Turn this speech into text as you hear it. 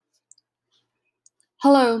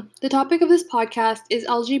Hello, the topic of this podcast is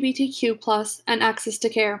LGBTQ and access to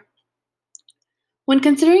care. When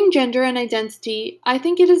considering gender and identity, I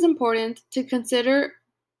think it is important to consider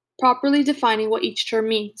properly defining what each term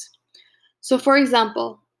means. So, for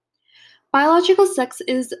example, biological sex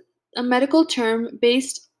is a medical term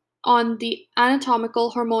based on the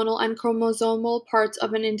anatomical, hormonal, and chromosomal parts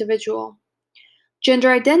of an individual. Gender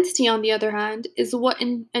identity, on the other hand, is what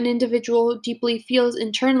an individual deeply feels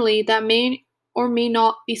internally that may or may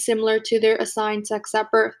not be similar to their assigned sex at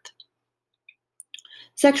birth.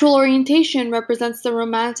 Sexual orientation represents the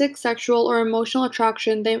romantic, sexual, or emotional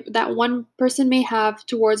attraction that one person may have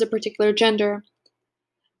towards a particular gender.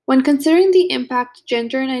 When considering the impact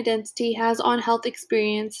gender and identity has on health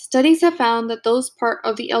experience, studies have found that those part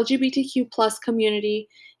of the LGBTQ community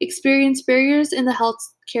experience barriers in the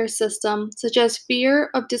healthcare system, such as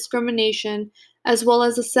fear of discrimination, as well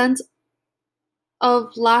as a sense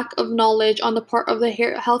of lack of knowledge on the part of the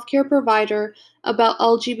healthcare provider about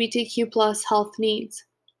LGBTQ health needs.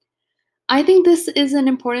 I think this is an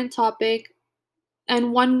important topic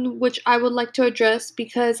and one which I would like to address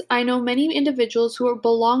because I know many individuals who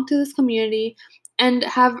belong to this community and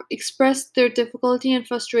have expressed their difficulty and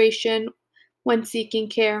frustration when seeking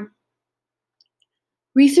care.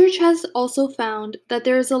 Research has also found that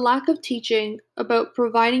there is a lack of teaching about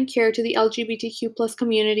providing care to the LGBTQ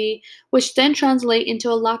community, which then translate into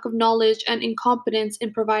a lack of knowledge and incompetence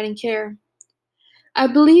in providing care. I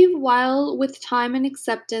believe while with time and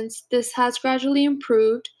acceptance this has gradually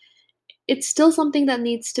improved, it's still something that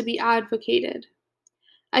needs to be advocated.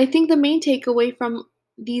 I think the main takeaway from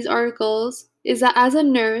these articles is that as a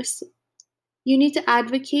nurse, you need to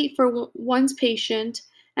advocate for one's patient,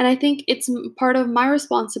 and I think it's part of my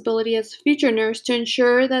responsibility as a future nurse to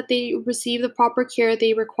ensure that they receive the proper care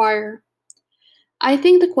they require. I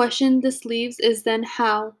think the question this leaves is then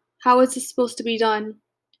how? How is this supposed to be done?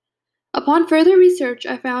 Upon further research,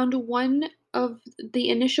 I found one of the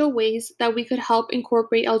initial ways that we could help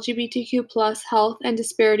incorporate LGBTQ health and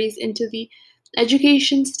disparities into the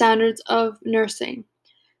education standards of nursing.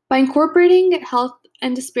 By incorporating health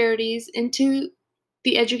and disparities into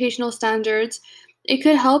the educational standards, it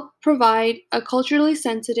could help provide a culturally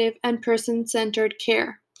sensitive and person-centered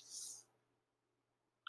care.